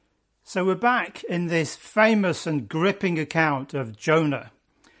So we're back in this famous and gripping account of Jonah.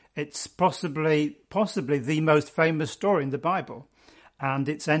 It's possibly the most famous story in the Bible, and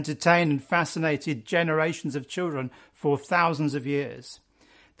it's entertained and fascinated generations of children for thousands of years.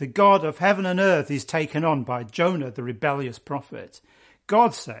 The God of heaven and earth is taken on by Jonah, the rebellious prophet.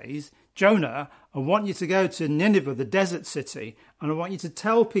 God says, Jonah, I want you to go to Nineveh, the desert city, and I want you to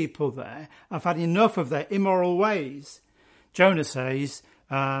tell people there, I've had enough of their immoral ways. Jonah says,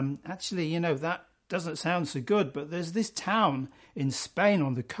 actually, that doesn't sound so good, but there's this town in Spain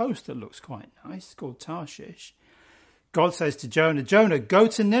on the coast that looks quite nice, called Tarshish. God says to Jonah, Jonah, go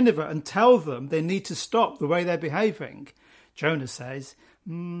to Nineveh and tell them they need to stop the way they're behaving. Jonah says,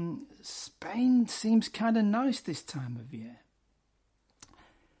 Spain seems kind of nice this time of year.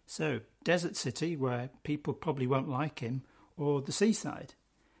 So, desert city where people probably won't like him, or the seaside.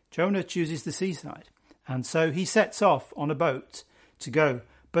 Jonah chooses the seaside, and so he sets off on a boat to go.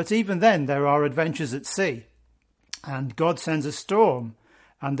 But even then, there are adventures at sea, and God sends a storm,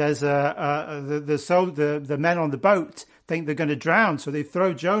 and there's the men on the boat think they're going to drown, so they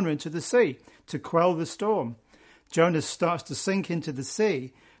throw Jonah into the sea to quell the storm. Jonah starts to sink into the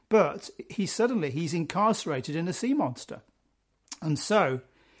sea, but he's incarcerated in a sea monster, and so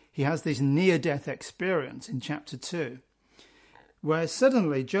he has this near-death experience in chapter 2, where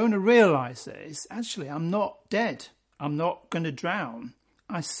suddenly Jonah realizes, actually, I'm not dead. I'm not going to drown.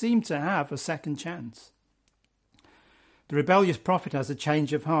 I seem to have a second chance. The rebellious prophet has a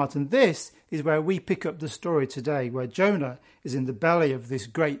change of heart, and this is where we pick up the story today, where Jonah is in the belly of this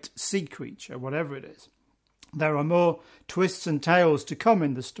great sea creature, whatever it is. There are more twists and tales to come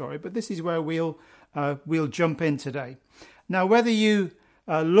in the story, but this is where we'll jump in today. Now, whether you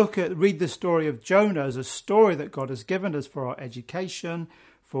read the story of Jonah as a story that God has given us for our education,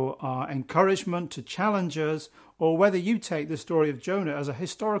 for our encouragement, to challenge us, or whether you take the story of Jonah as a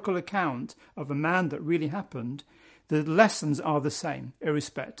historical account of a man that really happened, the lessons are the same,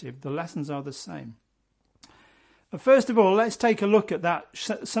 irrespective. The lessons are the same. First of all, let's take a look at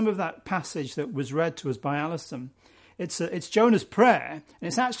some of that passage that was read to us by Alison. It's Jonah's prayer, and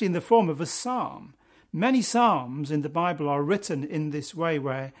it's actually in the form of a psalm. Many psalms in the Bible are written in this way,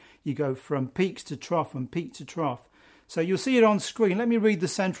 where you go from peaks to trough and peak to trough. So you'll see it on screen. Let me read the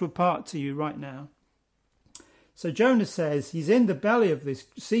central part to you right now. So Jonah says, he's in the belly of this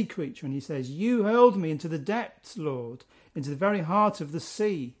sea creature, and he says, you hurled me into the depths, Lord, into the very heart of the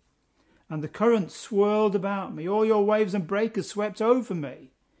sea. And the current swirled about me. All your waves and breakers swept over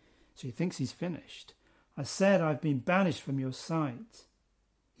me. So he thinks he's finished. I said, I've been banished from your sight.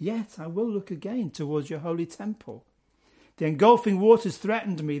 Yet I will look again towards your holy temple. The engulfing waters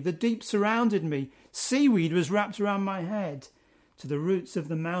threatened me. The deep surrounded me. Seaweed was wrapped around my head. To the roots of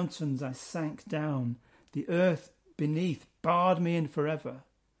the mountains I sank down. The earth beneath barred me in forever.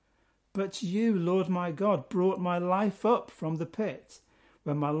 But you, Lord my God, brought my life up from the pit.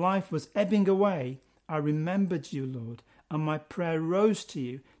 When my life was ebbing away, I remembered you, Lord, and my prayer rose to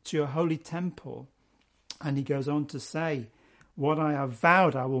you, to your holy temple. And he goes on to say, what I have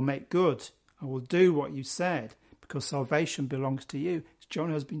vowed I will make good. I will do what you said, because salvation belongs to you.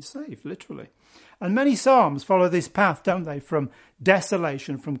 Jonah has been saved, literally. And many psalms follow this path, don't they? From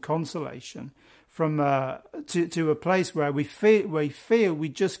desolation, from consolation, from to a place where we feel we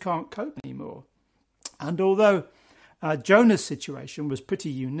just can't cope anymore. And although Jonah's situation was pretty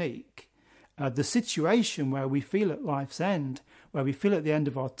unique, the situation where we feel at life's end, where we feel at the end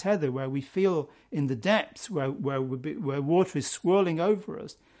of our tether, where we feel in the depths, where water is swirling over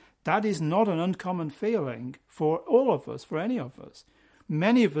us, that is not an uncommon feeling for all of us, for any of us.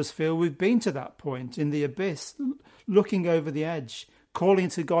 Many of us feel we've been to that point in the abyss, looking over the edge, calling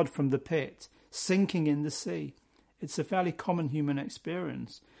to God from the pit, sinking in the sea. It's a fairly common human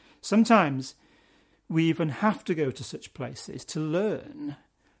experience. Sometimes we even have to go to such places to learn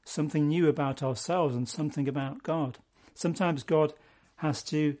something new about ourselves and something about God. Sometimes God has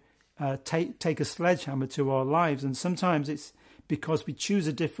to take a sledgehammer to our lives, and sometimes it's because we choose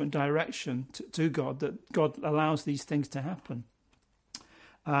a different direction to God that God allows these things to happen.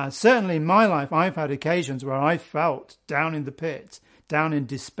 Certainly in my life, I've had occasions where I felt down in the pit, down in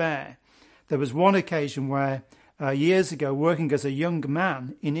despair. There was one occasion where years ago, working as a young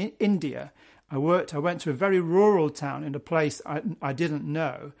man in India, I went to a very rural town in a place I didn't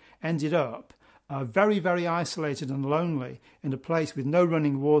know, ended up very, very isolated and lonely in a place with no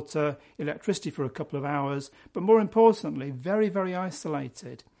running water, electricity for a couple of hours, but more importantly, very, very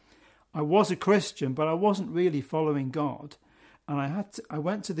isolated. I was a Christian, but I wasn't really following God. And I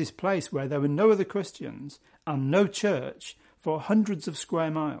went to this place where there were no other Christians and no church for hundreds of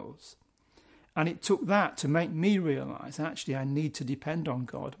square miles. And it took that to make me realise, actually, I need to depend on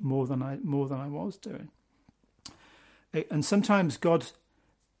God more than I was doing. And sometimes God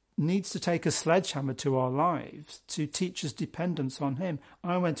needs to take a sledgehammer to our lives to teach us dependence on him.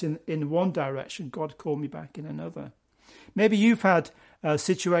 I went in one direction, God called me back in another. Maybe you've had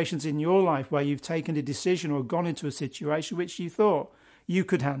situations in your life where you've taken a decision or gone into a situation which you thought you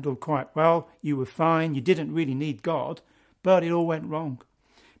could handle quite well, you were fine, you didn't really need God, but it all went wrong.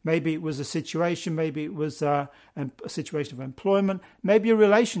 Maybe it was a situation, maybe it was a situation of employment, maybe a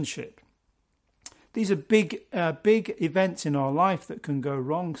relationship. These are big events in our life that can go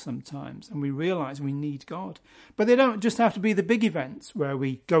wrong sometimes, and we realise we need God. But they don't just have to be the big events where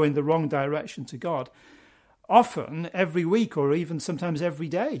we go in the wrong direction to God. Often, every week or even sometimes every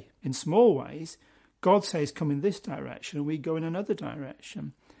day, in small ways, God says, come in this direction, and we go in another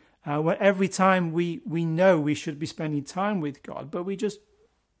direction. Every time we know we should be spending time with God, but we just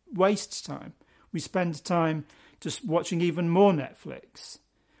waste time. We spend time just watching even more Netflix.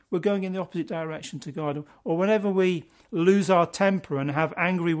 We're going in the opposite direction to God. Or whenever we lose our temper and have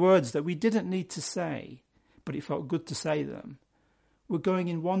angry words that we didn't need to say, but it felt good to say them, we're going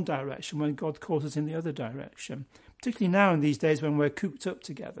in one direction when God calls us in the other direction, particularly now in these days when we're cooped up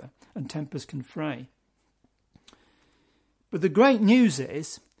together and tempers can fray. But the great news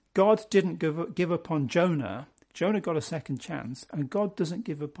is God didn't give up on Jonah. Jonah got a second chance, and God doesn't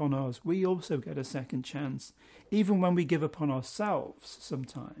give up on us. We also get a second chance. Even when we give up on ourselves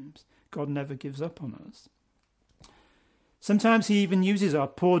sometimes, God never gives up on us. Sometimes he even uses our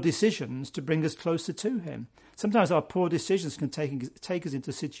poor decisions to bring us closer to him. Sometimes our poor decisions can take us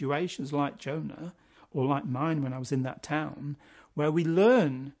into situations like Jonah, or like mine when I was in that town, where we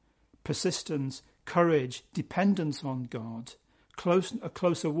learn persistence, courage, dependence on God, a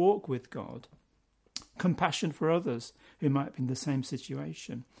closer walk with God, compassion for others who might be in the same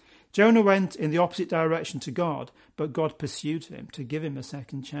situation. Jonah went in the opposite direction to God, but God pursued him to give him a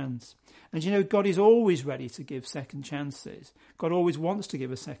second chance. And you know, God is always ready to give second chances. God always wants to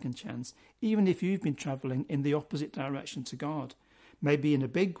give a second chance, even if you've been travelling in the opposite direction to God. Maybe in a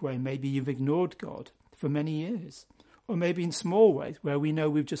big way, maybe you've ignored God for many years, or maybe in small ways where we know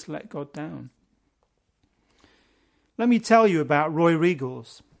we've just let God down. Let me tell you about Roy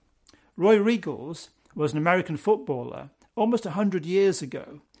Riegels. Roy Riegels was an American footballer almost 100 years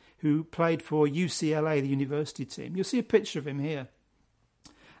ago who played for UCLA, the university team. You'll see a picture of him here.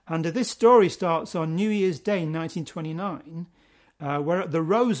 And this story starts on New Year's Day in 1929, where at the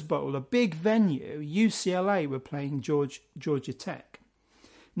Rose Bowl, a big venue, UCLA were playing Georgia Tech.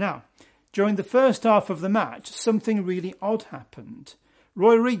 Now, during the first half of the match, something really odd happened.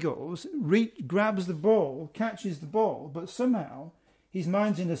 Roy Riegels grabs the ball, catches the ball, but somehow his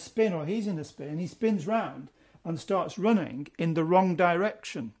mind's in a spin, or he's in a spin, and he spins round and starts running in the wrong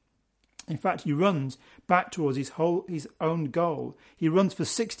direction. In fact, he runs back towards his own goal. He runs for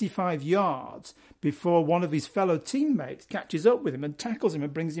 65 yards before one of his fellow teammates catches up with him and tackles him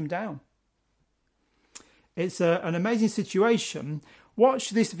and brings him down. It's an amazing situation. Watch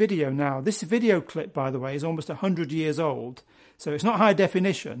this video now. This video clip, by the way, is almost 100 years old, so it's not high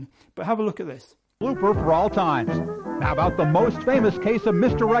definition, but have a look at this. Blooper for all times. Now about the most famous case of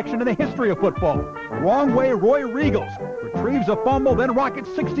misdirection in the history of football. Wrong way Roy Riegels retrieves a fumble, then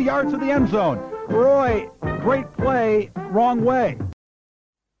rockets 60 yards to the end zone. Roy, great play, wrong way.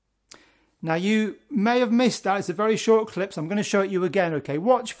 Now you may have missed that. It's a very short clip, so I'm going to show it you again. Okay,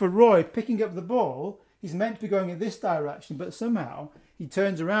 watch for Roy picking up the ball. He's meant to be going in this direction, but somehow he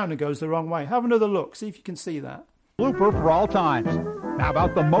turns around and goes the wrong way. Have another look. See if you can see that. Blooper for all times. Now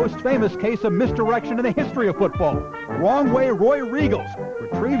about the most famous case of misdirection in the history of football. Wrong way Roy Riegels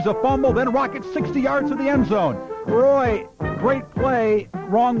retrieves a fumble, then rockets 60 yards to the end zone. Roy, great play,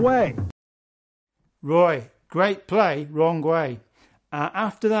 wrong way. Roy, great play, wrong way.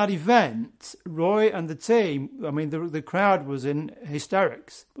 After that event, Roy and the team, the crowd was in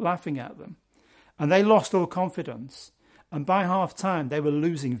hysterics, laughing at them. And they lost all confidence. And by half-time, they were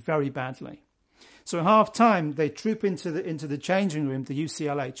losing very badly. So at half-time, they troop into the changing room, the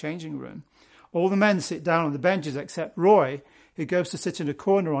UCLA changing room. All the men sit down on the benches except Roy, who goes to sit in a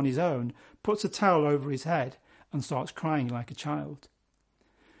corner on his own, puts a towel over his head and starts crying like a child.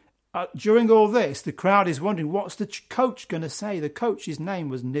 During all this, the crowd is wondering, what's the coach going to say? The coach's name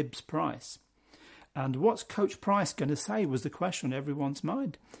was Nibs Price. And what's Coach Price going to say was the question on everyone's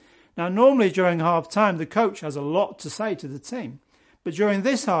mind. Now, normally during half-time, the coach has a lot to say to the team. But during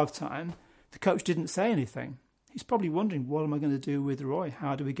this half-time, the coach didn't say anything. He's probably wondering, what am I going to do with Roy?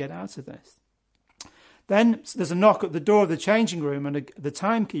 How do we get out of this? Then there's a knock at the door of the changing room, and the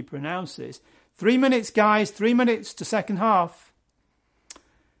timekeeper announces, 3 minutes, guys, 3 minutes to second half.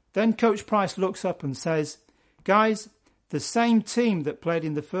 Then Coach Price looks up and says, guys, the same team that played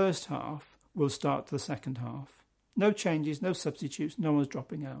in the first half will start the second half. No changes, no substitutes, no one's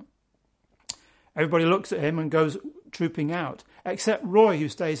dropping out. Everybody looks at him and goes trooping out, except Roy, who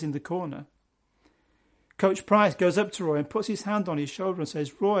stays in the corner. Coach Price goes up to Roy and puts his hand on his shoulder and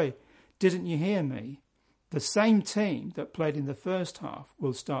says, Roy, didn't you hear me? The same team that played in the first half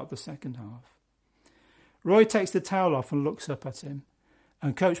will start the second half. Roy takes the towel off and looks up at him,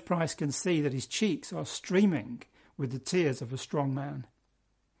 and Coach Price can see that his cheeks are streaming with the tears of a strong man.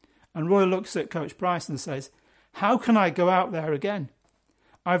 And Roy looks at Coach Price and says, how can I go out there again?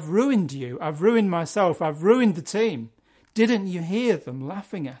 I've ruined you. I've ruined myself. I've ruined the team. Didn't you hear them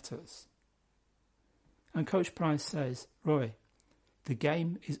laughing at us? And Coach Price says, Roy, the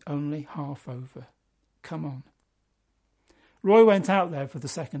game is only half over. Come on. Roy went out there for the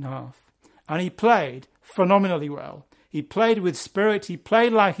second half and he played phenomenally well. He played with spirit. He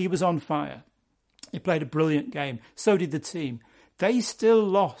played like he was on fire. He played a brilliant game. So did the team. They still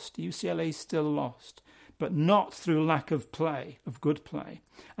lost. UCLA still lost, but not through lack of play, of good play.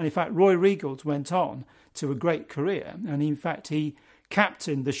 And in fact, Roy Riegels went on to a great career. And in fact, he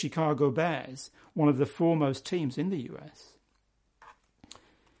captained the Chicago Bears, one of the foremost teams in the US.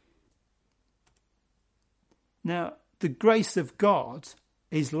 Now, the grace of God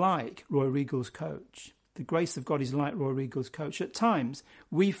is like Roy Riegels' coach. The grace of God is like Roy Riegels' coach. At times,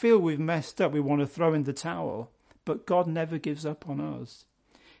 we feel we've messed up. We want to throw in the towel. But God never gives up on us.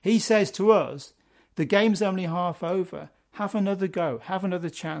 He says to us, the game's only half over. Have another go. Have another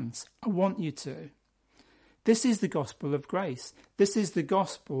chance. I want you to. This is the gospel of grace. This is the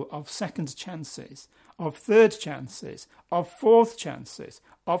gospel of second chances, of third chances, of fourth chances,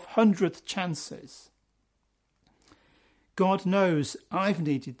 of 100th chances. God knows I've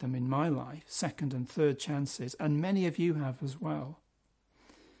needed them in my life, second and third chances, and many of you have as well.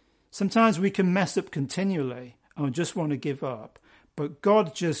 Sometimes we can mess up continually and just want to give up, but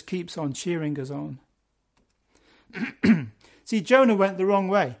God just keeps on cheering us on. See, Jonah went the wrong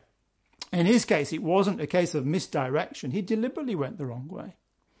way. In his case, it wasn't a case of misdirection. He deliberately went the wrong way.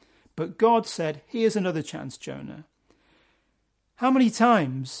 But God said, here's another chance, Jonah. How many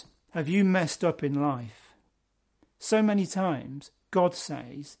times have you messed up in life? So many times, God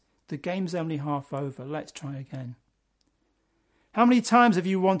says, the game's only half over, let's try again. How many times have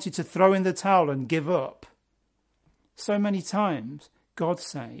you wanted to throw in the towel and give up? So many times, God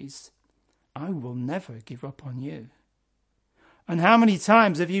says, I will never give up on you. And how many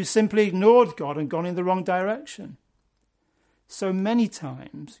times have you simply ignored God and gone in the wrong direction? So many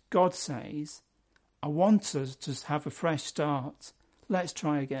times, God says, I want us to have a fresh start. Let's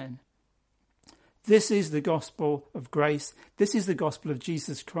try again. This is the gospel of grace. This is the gospel of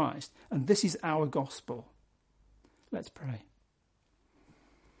Jesus Christ. And this is our gospel. Let's pray.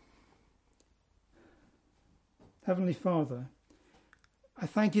 Heavenly Father, I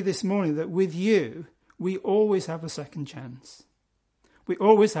thank you this morning that with you, we always have a second chance. We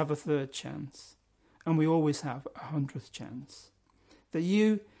always have a third chance. And we always have 100th chance. That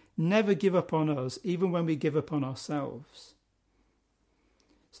you never give up on us, even when we give up on ourselves.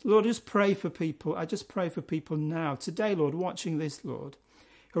 So Lord, just pray for people. I just pray for people now, today, Lord, watching this, Lord,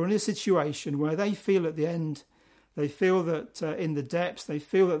 who are in a situation where they feel at the end, they feel that in the depths, they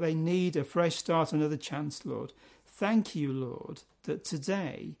feel that they need a fresh start, another chance, Lord. Thank you, Lord, that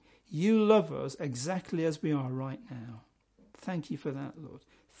today you love us exactly as we are right now. Thank you for that, Lord.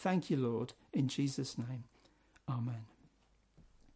 Thank you, Lord, in Jesus' name. Amen.